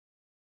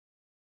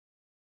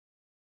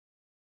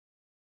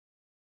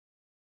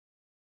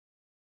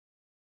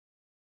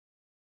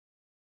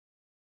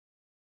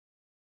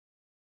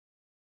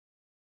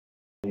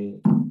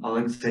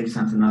Alexei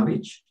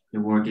Samsonovich. The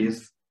work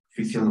is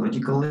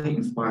Physiologically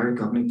Inspired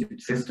Cognitive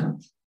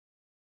Systems.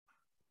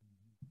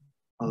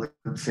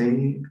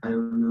 Alexei, are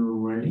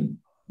you ready?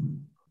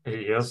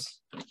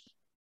 Yes.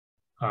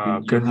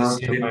 Can you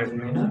see my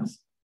minutes?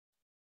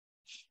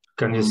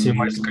 Can you see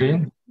my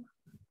screen?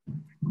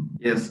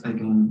 Yes, I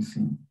can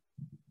see.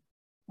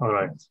 All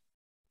right.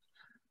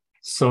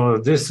 So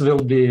this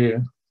will be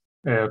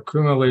a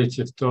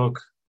cumulative talk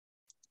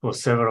for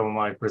several of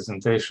my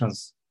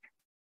presentations.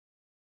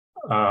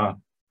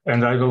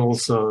 And I will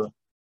also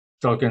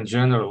talk in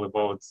general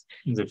about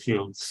the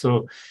field.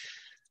 So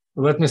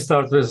let me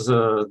start with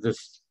the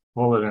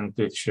following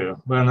picture.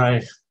 When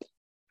I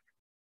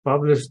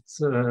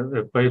published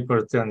a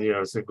paper 10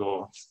 years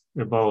ago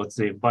about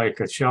the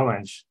biker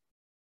challenge,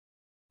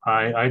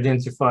 I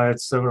identified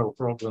several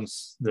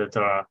problems that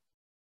are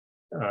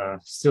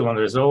still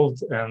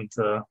unresolved, and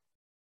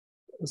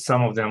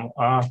some of them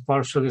are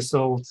partially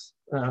solved,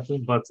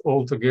 but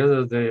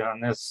altogether they are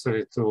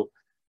necessary to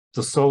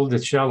solve the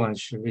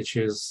challenge, which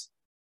is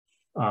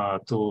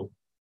to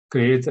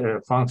create a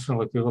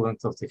functional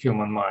equivalent of the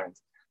human mind.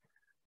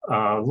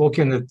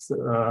 Looking at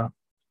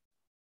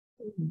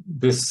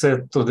this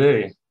set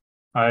today,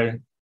 I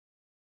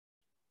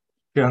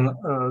can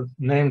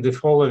name the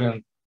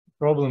following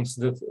problems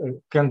that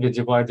can be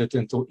divided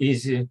into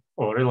easy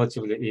or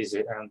relatively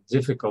easy and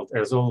difficult,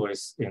 as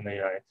always in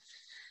AI.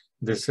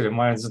 This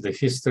reminds the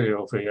history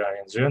of AI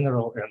in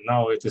general, and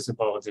now it is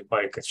about the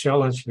biker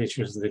challenge, which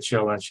is the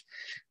challenge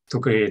to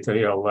create a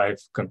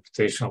real-life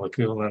computational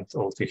equivalent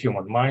of the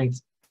human mind,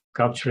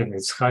 capturing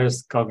its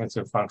highest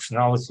cognitive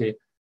functionality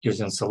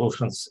using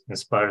solutions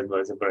inspired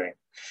by the brain.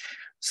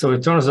 So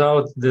it turns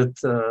out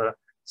that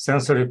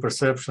sensory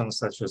perception,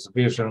 such as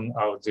vision,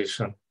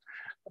 audition,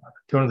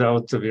 turned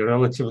out to be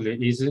relatively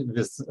easy,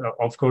 with,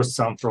 of course,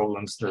 some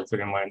problems that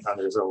remain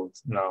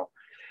unresolved now.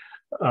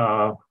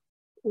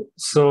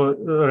 So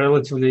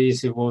relatively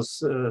easy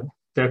was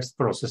text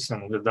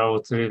processing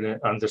without really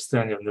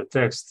understanding the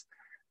text,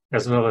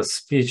 as well as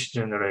speech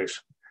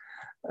generation.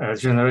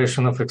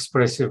 Generation of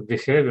expressive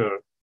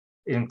behavior,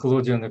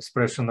 including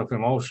expression of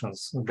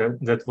emotions,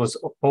 that was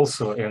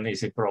also an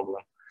easy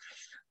problem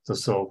to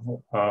solve.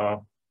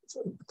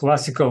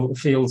 Classical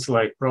fields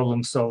like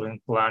problem solving,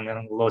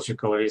 planning,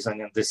 logical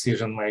reasoning,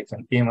 decision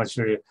making,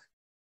 imagery,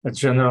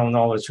 general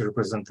knowledge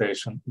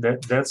representation.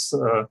 That's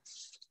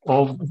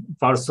all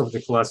parts of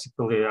the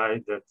classical AI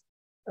that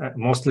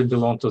mostly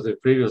belong to the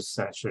previous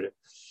century,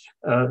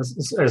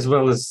 as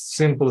well as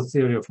simple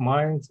theory of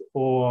mind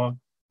or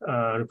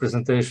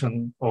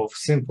representation of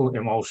simple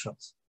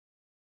emotions,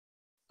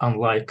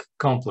 unlike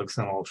complex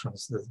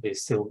emotions that we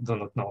still do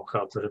not know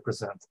how to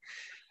represent.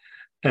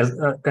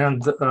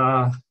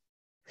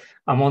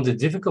 Among the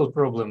difficult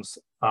problems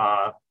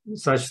are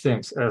such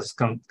things as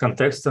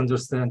context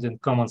understanding,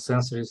 common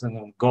sense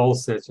reasoning, goal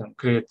setting,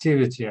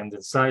 creativity and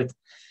insight,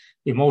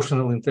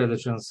 emotional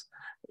intelligence,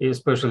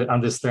 especially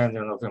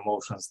understanding of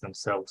emotions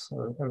themselves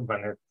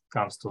when it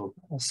comes to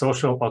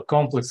social or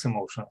complex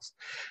emotions,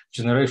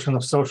 generation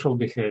of social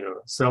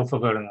behavior,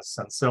 self-awareness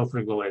and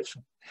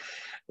self-regulation.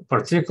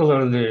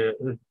 Particularly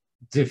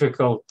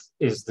difficult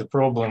is the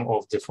problem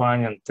of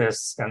defining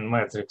tests and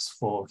metrics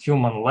for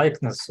human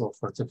likeness of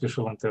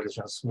artificial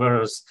intelligence,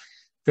 whereas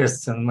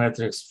tests and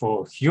metrics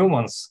for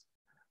humans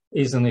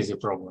is an easy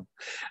problem.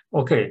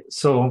 Okay,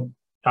 so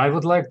I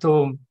would like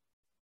to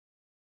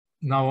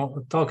now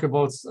talk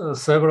about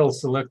several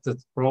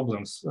selected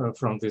problems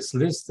from this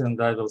list,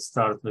 and I will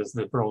start with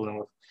the problem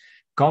of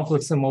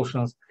complex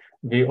emotions.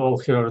 We all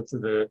heard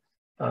the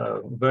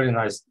very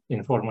nice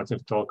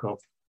informative talk of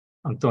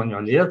Antonio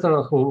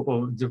Lietra,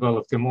 who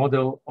developed a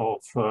model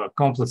of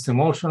complex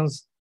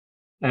emotions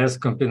as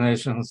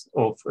combinations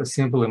of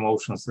simple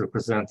emotions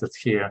represented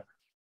here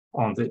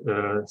on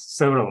the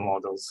several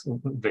models.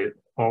 They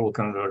all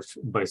converge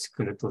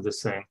basically to the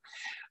same.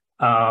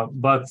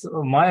 But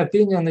my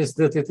opinion is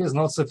that it is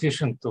not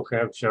sufficient to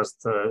have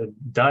just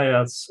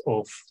dyads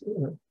of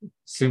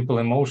simple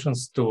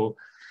emotions to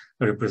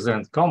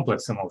represent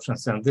complex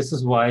emotions. And this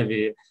is why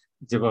we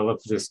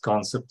developed this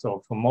concept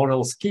of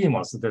moral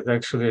schemas that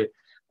actually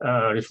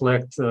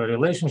reflect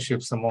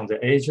relationships among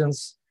the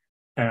agents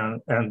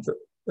and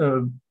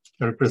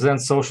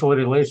represent social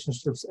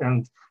relationships.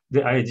 And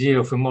the idea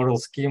of a moral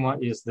schema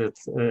is that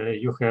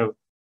you have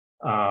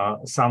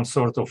some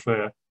sort of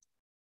a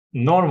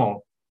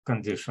normal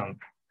condition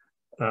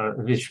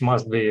which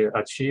must be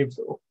achieved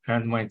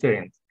and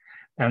maintained.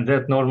 And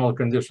that normal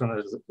condition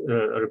is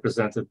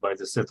represented by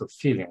the set of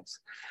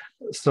feelings.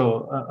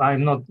 So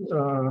I'm not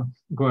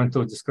going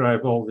to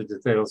describe all the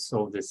details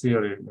of the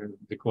theory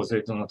because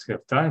I do not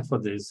have time for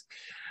this.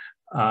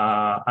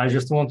 I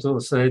just want to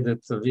say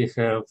that we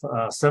have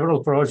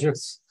several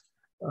projects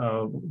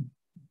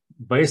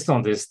based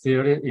on this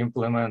theory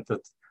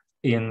implemented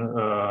in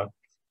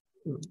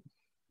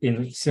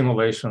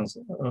simulations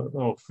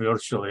of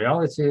virtual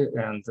reality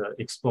and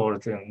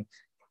explored in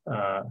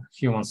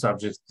human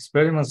subject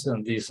experiments.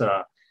 And these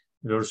are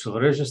virtual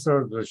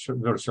register,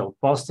 virtual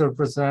poster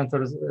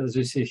presenters, as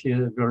you see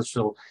here,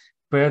 virtual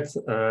PET,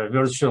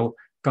 virtual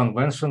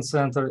convention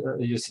center.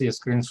 You see a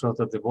screenshot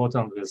at the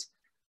bottom with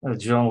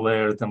John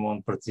Laird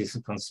among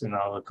participants in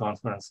our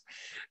conference,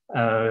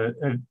 a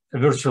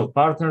virtual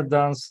partner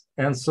dance,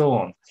 and so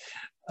on.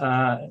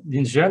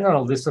 In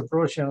general, this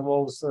approach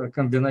involves a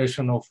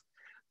combination of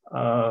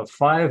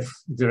 5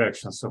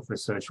 directions of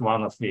research,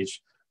 one of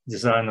which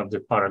design of the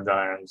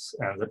paradigms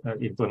and the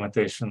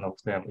implementation of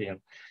them in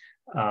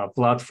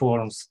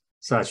platforms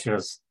such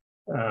as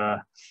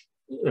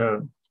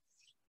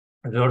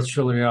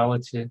virtual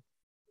reality,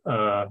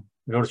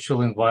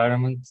 virtual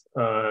environment,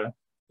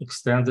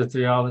 extended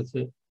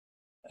reality,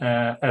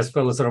 as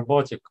well as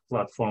robotic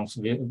platforms.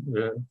 We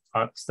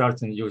are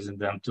starting using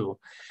them too.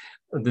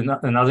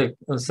 Another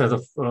set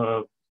of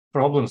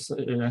problems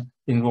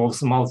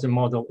involves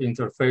multimodal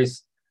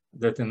interface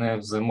that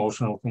enables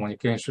emotional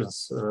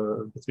communications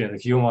between the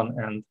human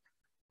and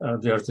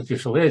the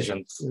artificial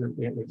agent,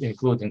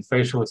 including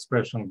facial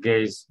expression,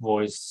 gaze,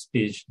 voice,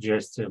 speech,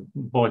 gesture,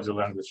 body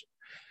language,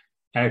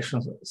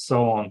 actions,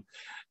 so on.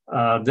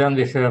 Then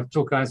we have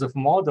 2 kinds of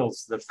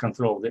models that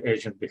control the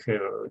agent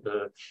behavior,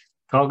 the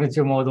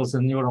cognitive models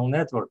and neural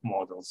network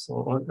models,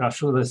 or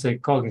should I say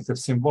cognitive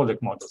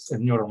symbolic models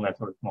and neural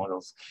network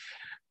models.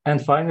 And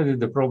finally,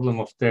 the problem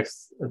of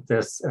text,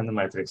 tests, and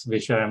metrics,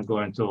 which I am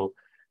going to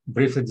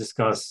briefly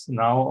discuss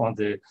now on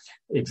the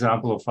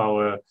example of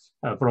our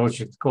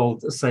project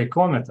called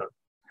Psychometer.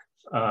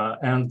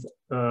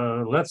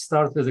 Let's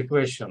start with the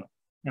question.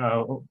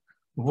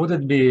 Would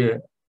it be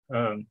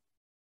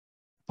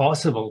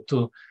possible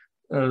to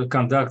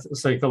conduct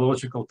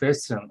psychological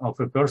testing of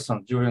a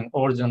person during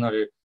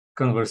ordinary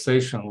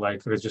conversation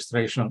like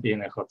registration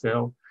in a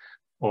hotel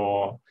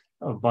or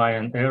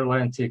buying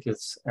airline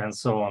tickets and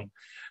so on?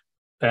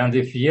 And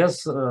if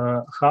yes,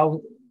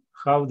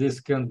 how this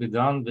can be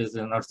done with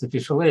an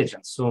artificial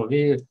agent? So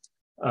we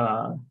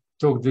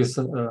took this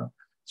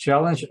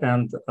challenge,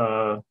 and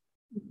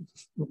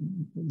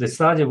the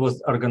study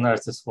was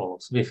organized as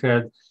follows. We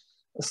had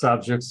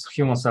subjects,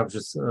 human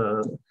subjects,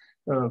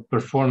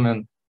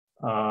 performing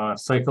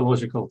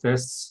psychological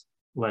tests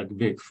like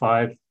Big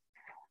 5,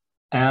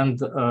 and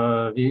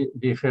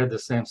we had the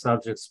same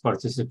subjects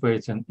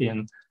participating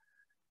in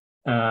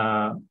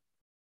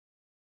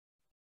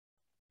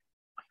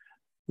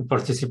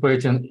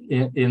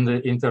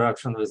the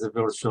interaction with the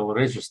virtual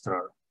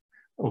registrar,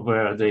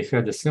 where they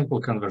had a simple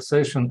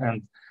conversation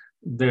and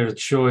their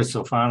choice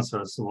of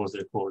answers was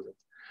recorded.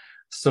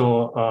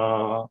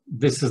 So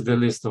this is the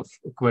list of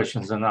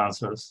questions and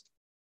answers.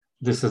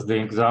 This is the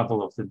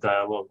example of the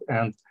dialogue.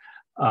 And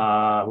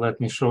let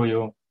me show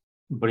you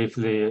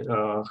briefly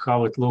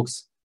how it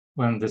looks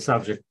when the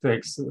subject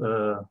takes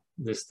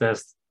this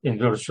test in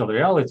virtual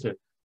reality.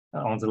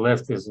 On the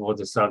left is what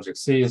the subject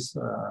sees,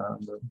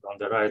 on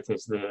the right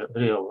is the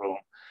real room.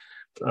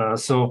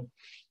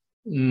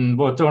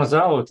 What turns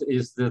out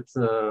is that,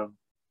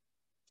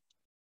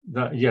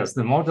 yes,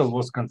 the model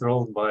was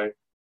controlled by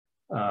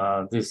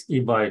this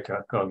e-bike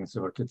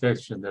cognitive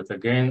architecture that,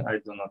 again, I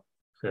do not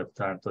have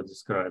time to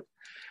describe.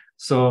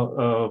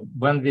 So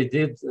when we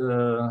did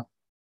the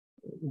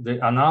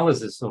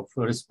analysis of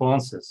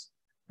responses,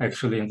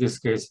 actually, in this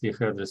case, we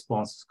had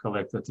responses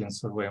collected in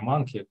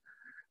SurveyMonkey,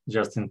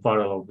 just in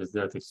parallel with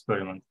that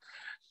experiment.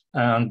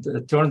 And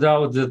it turned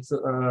out that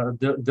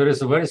there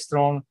is a very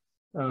strong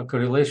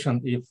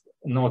correlation, if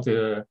not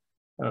a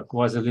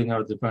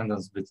quasi-linear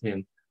dependence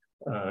between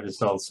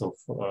results of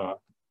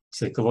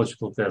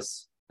psychological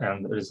tests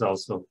and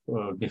results of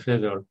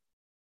behavior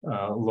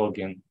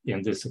logging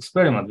in this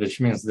experiment, which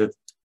means that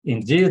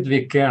indeed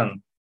we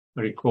can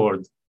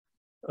record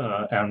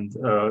and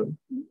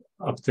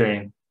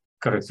obtain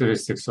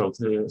characteristics of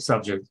the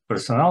subject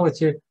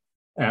personality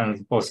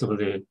and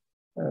possibly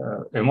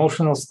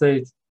emotional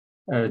state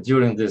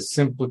during this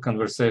simple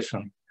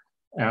conversation.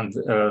 And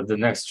the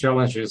next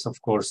challenge is,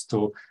 of course,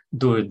 to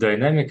do it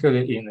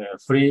dynamically in a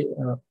free,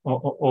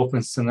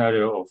 open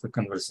scenario of a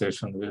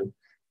conversation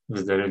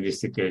with the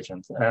realistic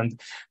agent. And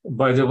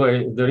by the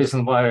way, the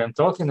reason why I'm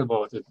talking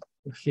about it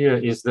here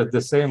is that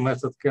the same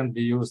method can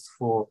be used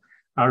for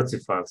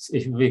artifacts.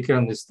 If we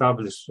can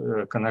establish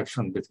a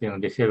connection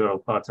between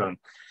behavioral pattern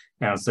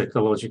and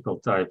psychological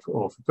type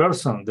of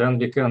person, then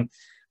we can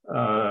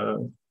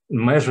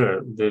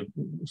measure the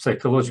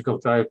psychological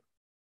type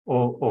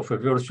of a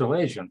virtual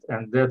agent,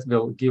 and that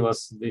will give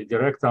us the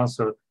direct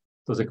answer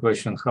to the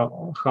question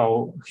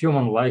how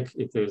human-like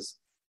it is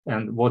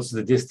and what's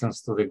the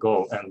distance to the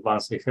goal. And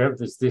once we have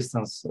this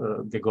distance,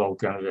 the goal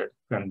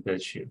can be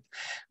achieved.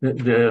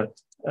 The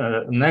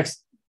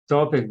next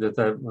topic that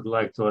I would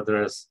like to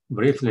address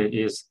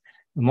briefly is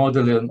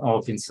modeling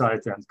of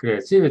insight and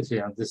creativity,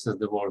 and this is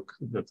the work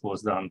that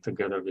was done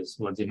together with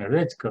Vladimir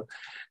Redko.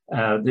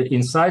 The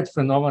insight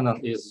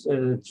phenomenon is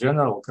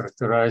generally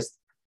characterized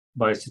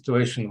by a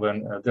situation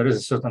when there is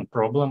a certain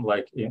problem,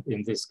 like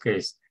in this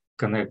case,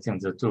 connecting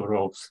the 2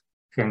 ropes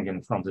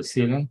hanging from the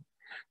ceiling,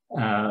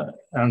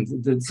 and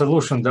the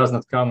solution does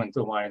not come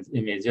into mind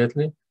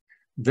immediately.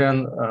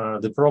 Then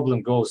the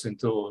problem goes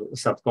into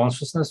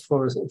subconsciousness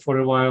for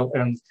a while,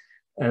 and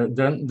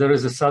Then there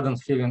is a sudden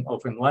feeling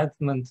of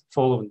enlightenment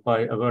followed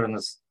by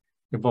awareness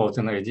about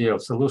an idea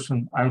of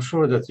solution. I'm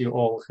sure that you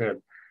all had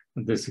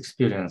this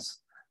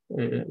experience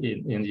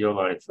in your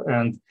life.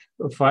 And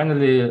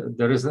finally,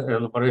 there is an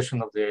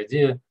elaboration of the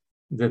idea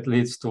that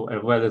leads to a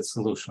valid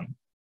solution.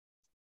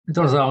 It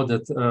turns out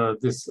that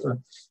this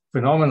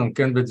phenomenon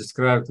can be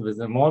described with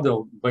a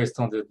model based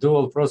on the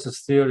dual process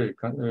theory,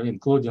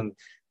 including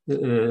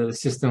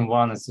system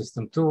 1 and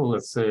system 2.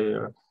 Let's say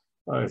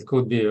it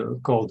could be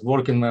called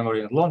working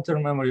memory and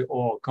long-term memory,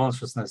 or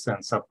consciousness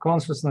and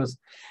subconsciousness.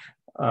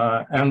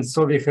 And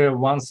so we have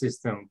one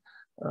system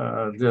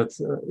that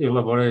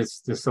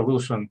elaborates the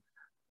solution,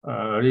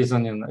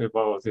 reasoning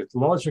about it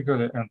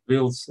logically, and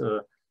builds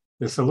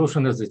the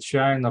solution as a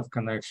chain of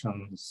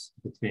connections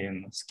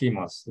between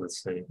schemas,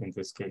 let's say, in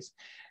this case.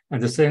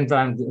 At the same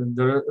time,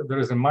 there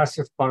is a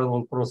massive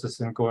parallel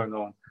processing going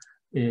on.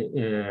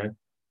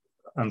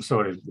 I'm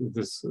sorry,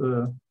 this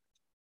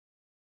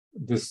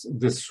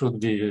should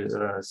be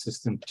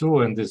system 2,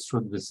 and this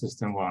should be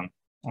system 1,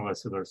 or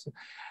vice versa.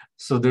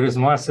 So there is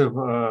massive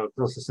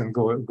processing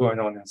going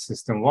on in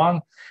system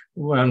 1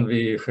 when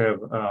we have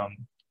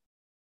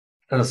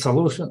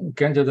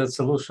candidate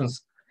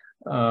solutions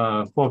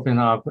popping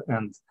up,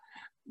 and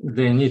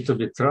they need to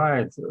be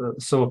tried.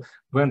 So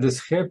when this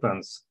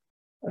happens,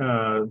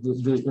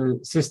 the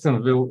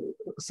system will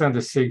send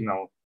a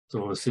signal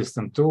to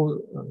system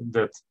 2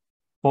 that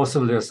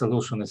possibly a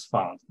solution is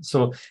found.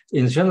 So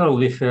in general,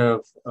 we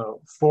have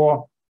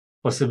 4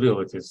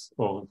 possibilities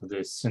of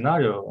this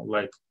scenario,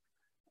 like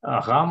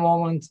aha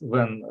moment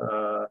when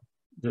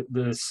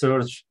the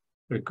search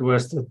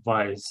requested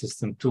by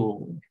system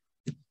 2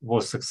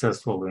 was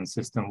successful in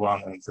system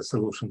 1 and the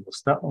solution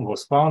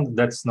was found.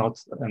 That's not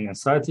an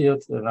insight yet.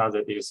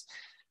 Another is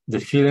the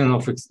feeling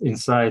of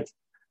insight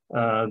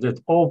that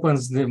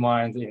opens the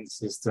mind in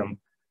system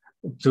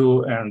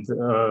 2 and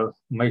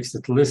makes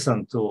it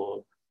listen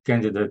to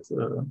candidate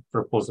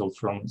proposal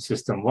from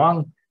system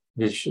 1,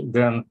 which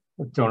then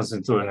turns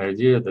into an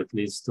idea that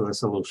leads to a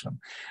solution.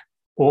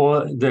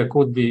 Or there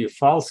could be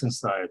false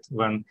insight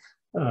when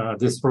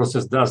this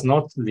process does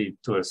not lead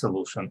to a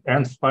solution.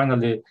 And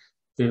finally,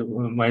 there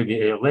may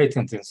be a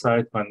latent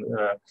insight when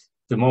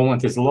the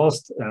moment is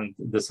lost and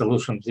the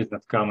solution did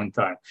not come in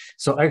time.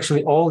 So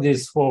actually all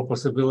these 4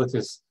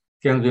 possibilities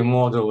can be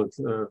modeled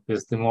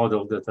with the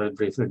model that I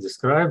briefly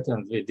described,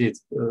 and we did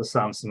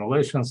some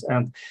simulations,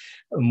 and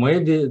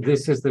maybe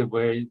this is the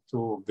way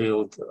to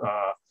build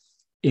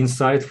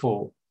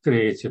insightful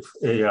creative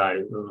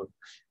AI.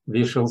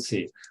 We shall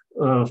see.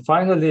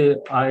 Finally,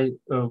 I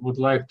would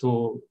like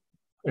to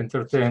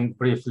entertain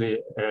briefly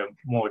a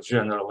more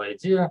general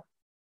idea,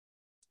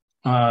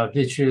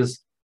 which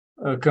is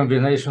a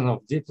combination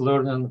of deep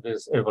learning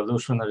with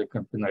evolutionary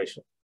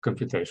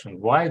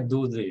computation. Why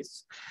do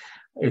this?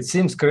 It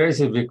seems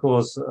crazy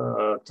because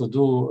to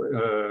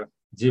do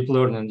deep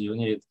learning, you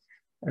need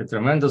a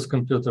tremendous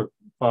computer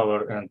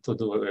power, and to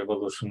do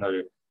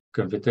evolutionary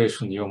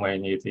computation, you may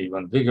need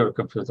even bigger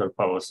computer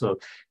power. So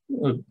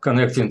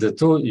connecting the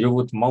two, you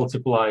would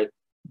multiply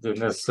the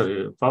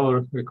necessary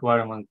power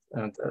requirement,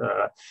 and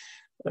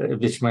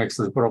which makes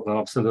the problem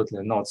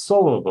absolutely not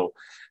solvable.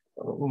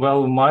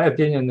 Well, my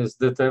opinion is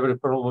that every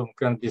problem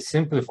can be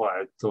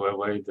simplified to a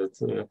way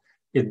that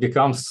it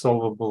becomes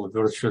solvable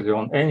virtually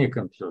on any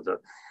computer.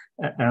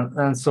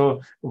 And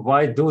so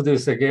why do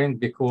this again?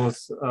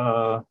 Because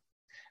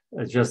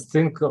just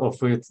think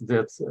of it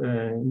that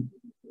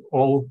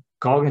all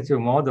cognitive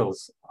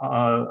models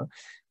are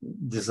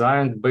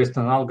designed based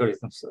on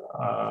algorithms,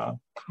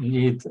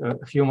 need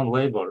human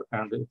labor,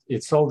 and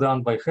it's all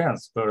done by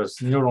hands,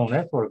 whereas neural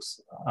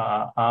networks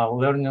are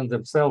learning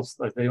themselves,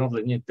 like they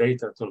only need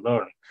data to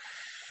learn.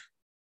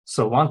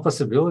 So one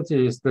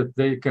possibility is that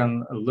they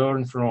can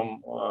learn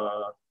from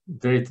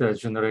data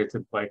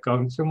generated by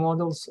cognitive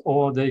models,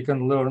 or they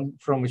can learn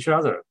from each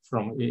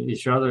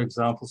other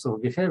examples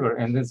of behavior.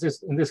 And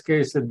in this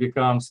case, it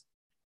becomes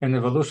an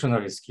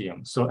evolutionary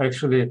scheme. So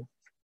actually,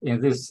 in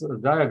this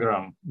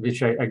diagram,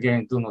 which I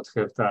again do not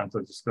have time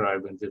to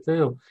describe in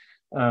detail,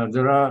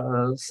 there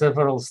are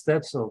several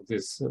steps of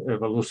this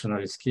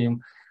evolutionary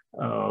scheme,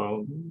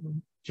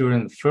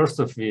 during the first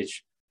of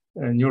which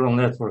neural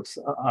networks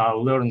are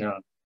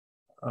learning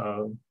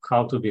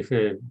how to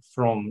behave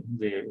from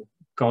the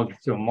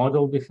cognitive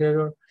model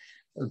behavior.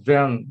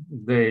 Then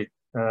they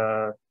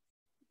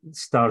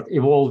start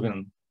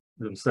evolving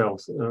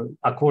themselves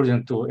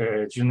according to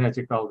a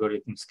genetic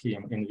algorithm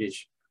scheme in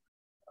which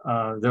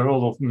the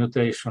role of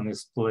mutation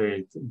is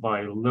played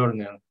by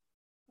learning,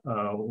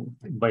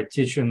 by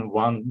teaching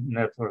one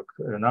network,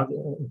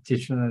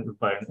 teaching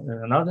by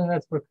another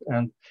network,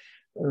 and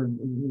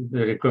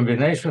the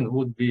recombination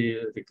would be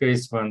the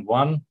case when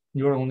one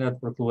neural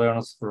network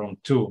learns from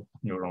 2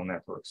 neural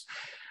networks,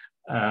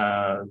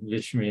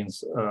 which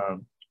means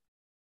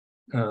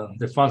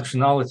the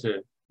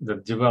functionality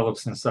that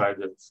develops inside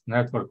that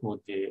network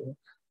would be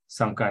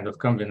some kind of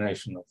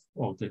combination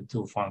of the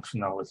 2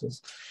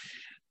 functionalities.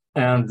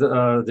 And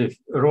the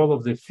role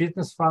of the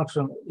fitness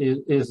function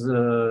is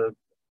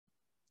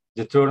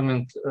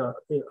determined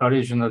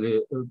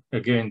originally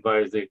again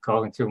by the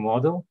cognitive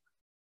model.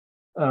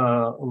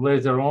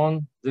 Later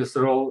on, this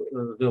role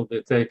will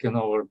be taken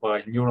over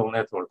by neural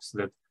networks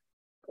that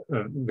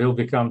will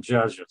become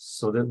judges.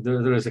 So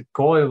there is a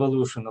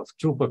co-evolution of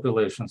two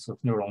populations of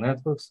neural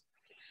networks.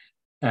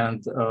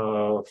 And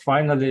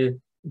finally,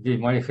 we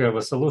might have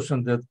a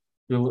solution that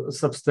will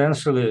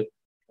substantially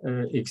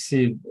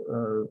exceed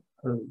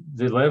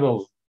the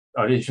level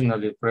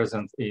originally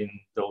present in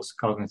those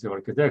cognitive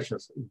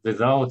architectures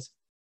without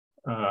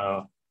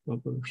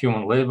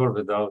human labor,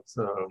 without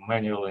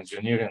manual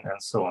engineering,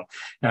 and so on.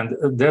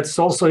 And that's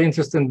also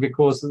interesting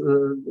because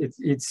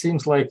it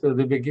seems like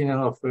the beginning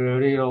of a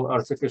real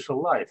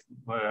artificial life,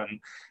 when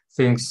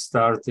things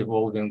start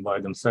evolving by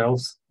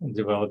themselves,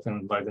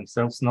 developing by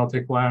themselves, not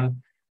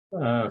requiring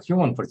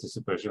human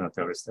participation at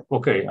every step.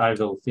 Okay, I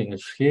will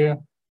finish here.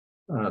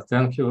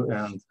 Thank you,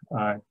 and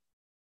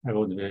I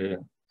would be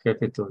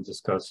happy to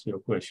discuss your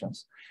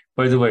questions.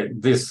 By the way,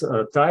 this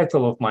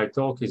title of my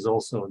talk is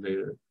also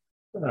the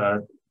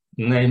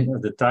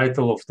the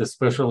title of the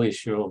special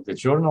issue of the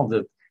journal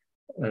that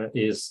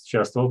is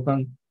just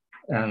open,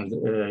 and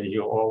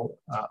you all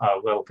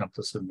are welcome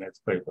to submit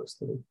papers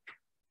to it.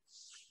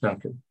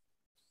 Thank you.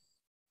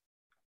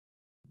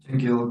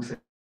 Thank you, Alexei.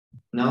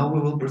 Now we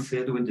will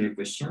proceed with the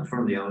question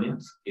from the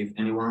audience. If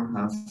anyone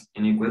has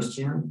any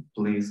question,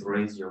 please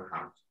raise your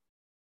hand.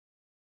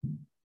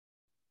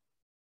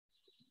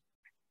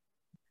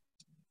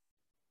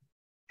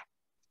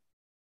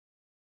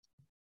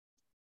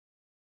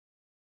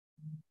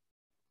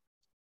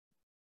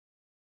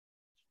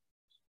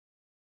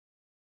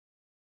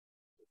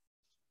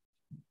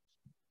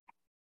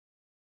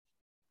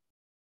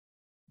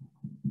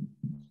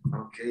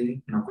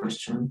 Okay, no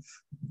questions.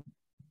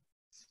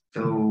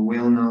 So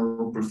we'll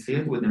now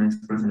proceed with the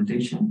next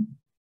presentation.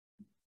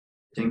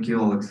 Thank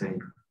you, Alexei.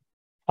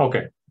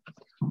 Okay,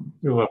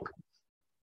 you're welcome.